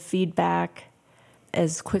try to give feedback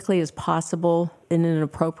as quickly as possible in an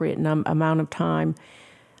appropriate amount of time.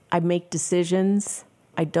 I make decisions.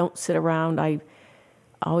 I don't sit around. I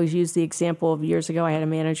always use the example of years ago. I had a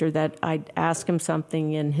manager that I'd ask him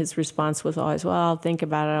something, and his response was always, well, I'll think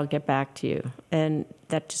about it. I'll get back to you. And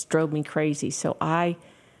that just drove me crazy. So I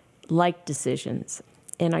like decisions,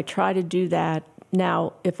 and I try to do that.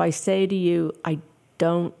 Now, if I say to you, I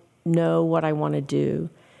don't know what I want to do,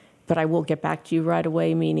 but I will get back to you right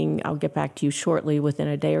away, meaning I'll get back to you shortly within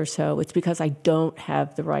a day or so, it's because I don't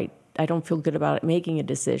feel good about it making a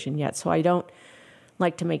decision yet. So I don't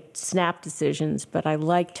like to make snap decisions, but I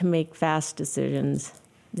like to make fast decisions,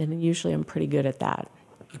 and usually I'm pretty good at that.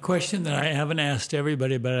 A question that I haven't asked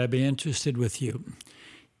everybody, but I'd be interested with you.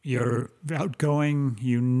 You're outgoing,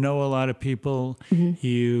 you know a lot of people,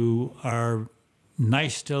 you are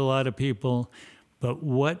nice to a lot of people, but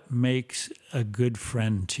what makes a good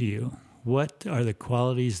friend to you? What are the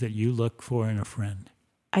qualities that you look for in a friend?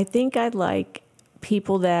 I think I like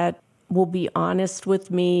people that will be honest with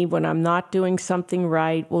me when I'm not doing something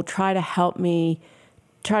right, will try to help me,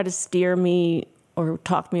 try to steer me or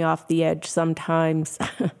talk me off the edge sometimes.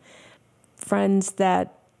 Friends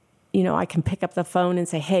that, I can pick up the phone and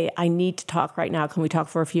say, hey, I need to talk right now. Can we talk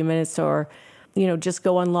for a few minutes? Or, just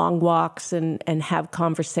go on long walks and have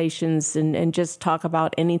conversations and just talk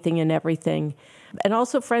about anything and everything. And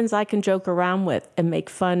also friends I can joke around with and make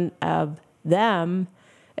fun of them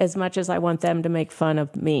as much as I want them to make fun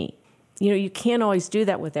of me. You can't always do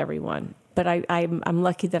that with everyone, but I'm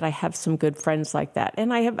lucky that I have some good friends like that.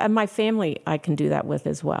 And and my family I can do that with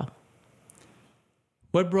as well.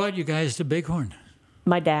 What brought you guys to Bighorn?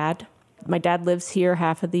 My dad. My dad lives here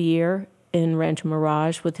half of the year in Rancho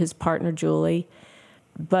Mirage with his partner, Julie.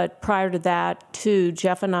 But prior to that, too,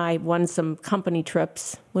 Jeff and I won some company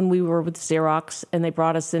trips when we were with Xerox, and they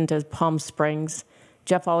brought us into Palm Springs.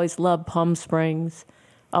 Jeff always loved Palm Springs.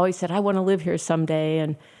 Always said, I want to live here someday.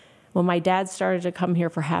 And when my dad started to come here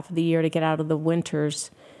for half of the year to get out of the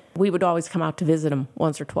winters, we would always come out to visit him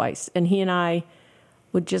once or twice. And he and I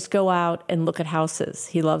would just go out and look at houses.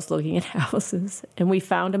 He loves looking at houses. And we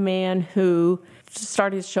found a man who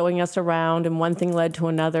started showing us around, and one thing led to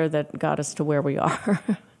another that got us to where we are.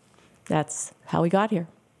 That's how we got here.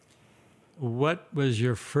 What was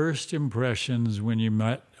your first impressions when you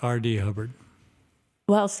met R.D. Hubbard?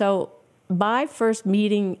 Well, so by first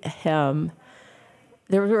meeting him,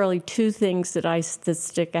 there were really two things that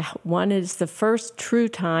stick out. One is the first true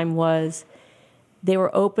time was they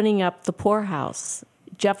were opening up the poorhouse.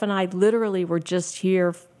 Jeff and I literally were just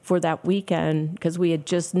here for that weekend because we had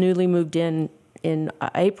just newly moved in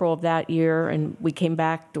April of that year, and we came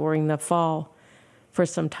back during the fall for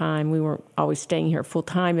some time. We weren't always staying here full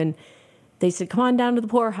time, and they said, come on down to the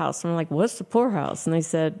poorhouse. And I'm like, what's the poorhouse? And they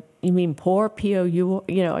said, you mean poor, P-O-U?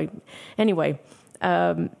 Anyway,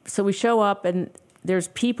 so we show up, and there's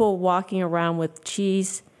people walking around with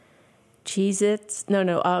Cheez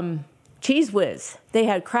Whiz. They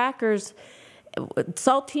had crackers,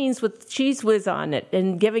 saltines with Cheez Whiz on it,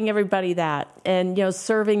 and giving everybody that, and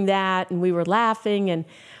serving that, and we were laughing, and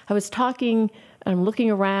I was talking, and I'm looking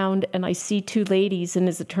around, and I see two ladies, and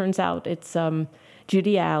as it turns out, it's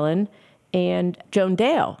Judy Allen and Joan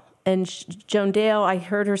Dale, And Joan Dale, I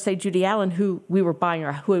heard her say Judy Allen, who we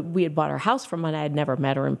had bought our house from, and I had never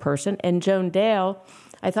met her in person. And Joan Dale,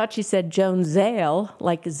 I thought she said Joan Zale,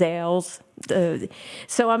 like Zales.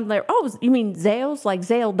 So I'm like, oh, you mean Zales, like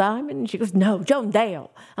Zale Diamond? And she goes, no, Joan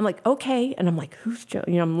Dale. I'm like, okay. And I'm like, who's Joan?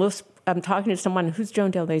 I'm talking to someone, who's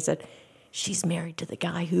Joan Dale? They said, she's married to the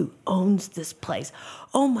guy who owns this place.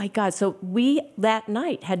 Oh, my God. So we, that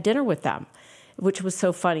night, had dinner with them, which was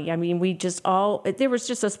so funny. I mean, there was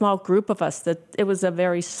just a small group of us. It was a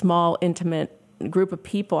very small, intimate group of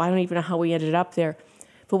people. I don't even know how we ended up there.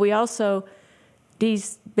 But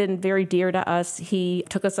Dee's been very dear to us. He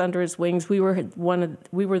took us under his wings. We were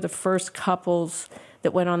the first couples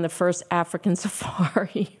that went on the first African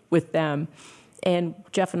safari with them. And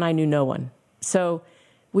Jeff and I knew no one. So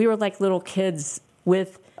we were like little kids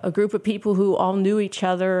with a group of people who all knew each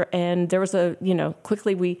other. And there was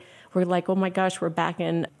quickly we were like, oh my gosh, we're back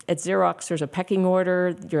at Xerox. There's a pecking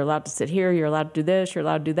order. You're allowed to sit here. You're allowed to do this. You're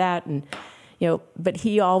allowed to do that. And, but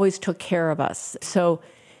he always took care of us. So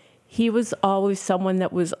he was always someone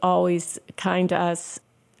that was always kind to us.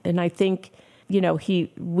 And I think,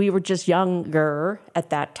 we were just younger at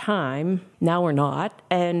that time. Now we're not.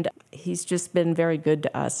 And he's just been very good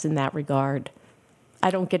to us in that regard.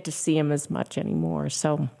 I don't get to see him as much anymore,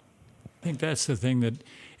 so. I think that's the thing that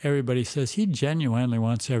everybody says. He genuinely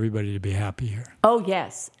wants everybody to be happy here. Oh,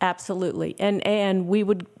 yes, absolutely. And we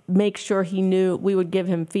would make sure he knew. We would give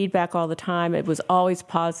him feedback all the time. It was always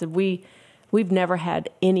positive. We've never had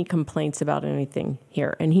any complaints about anything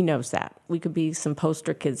here, and he knows that. We could be some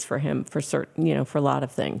poster kids for him for certain, for a lot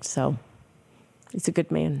of things. So he's a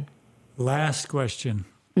good man. Last question.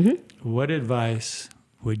 Mm-hmm. What advice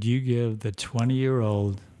would you give the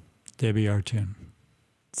 20-year-old Debbie Artoon?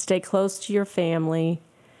 Stay close to your family.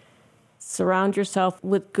 Surround yourself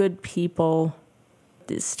with good people.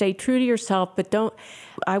 Stay true to yourself, but don't.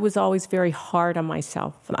 I was always very hard on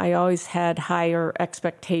myself. I always had higher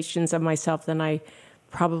expectations of myself than I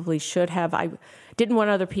probably should have. I didn't want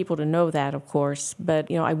other people to know that, of course,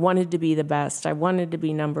 but I wanted to be the best. I wanted to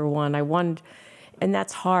be number one. And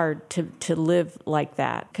that's hard to live like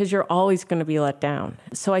that because you're always going to be let down.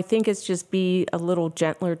 So I think it's just be a little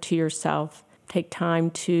gentler to yourself. Take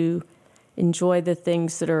time to enjoy the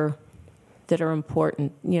things that are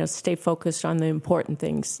important. Stay focused on the important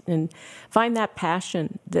things and find that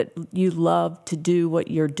passion that you love to do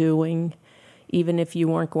what you're doing, even if you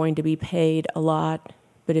weren't going to be paid a lot.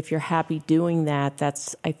 But if you're happy doing that,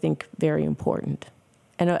 that's, I think, very important.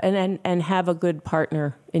 And have a good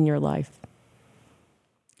partner in your life.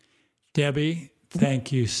 Debbie,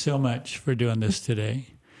 thank you so much for doing this today.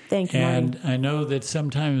 Thank you, And Marty. I know that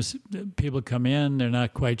sometimes people come in, they're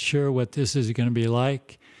not quite sure what this is going to be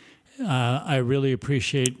like. I really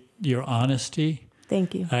appreciate your honesty.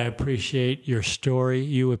 Thank you. I appreciate your story.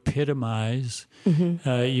 You epitomize,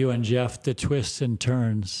 you and Jeff, the twists and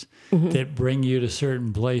turns that bring you to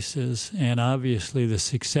certain places. And obviously the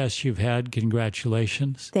success you've had,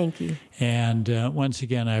 congratulations. Thank you. And once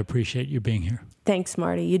again, I appreciate you being here. Thanks,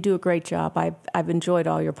 Marty. You do a great job. I've enjoyed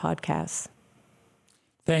all your podcasts.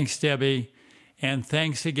 Thanks, Debbie. And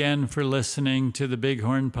thanks again for listening to the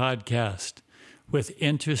Bighorn Podcast with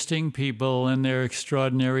interesting people and their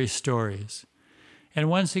extraordinary stories. And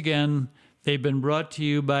once again, they've been brought to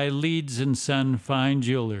you by Leeds & Son Fine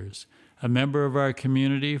Jewelers, a member of our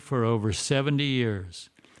community for over 70 years,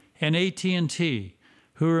 and AT&T,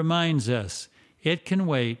 who reminds us, it can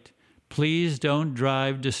wait. Please don't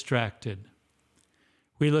drive distracted.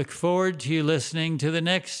 We look forward to you listening to the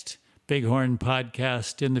next Bighorn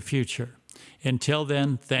Podcast in the future. Until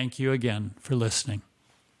then, thank you again for listening.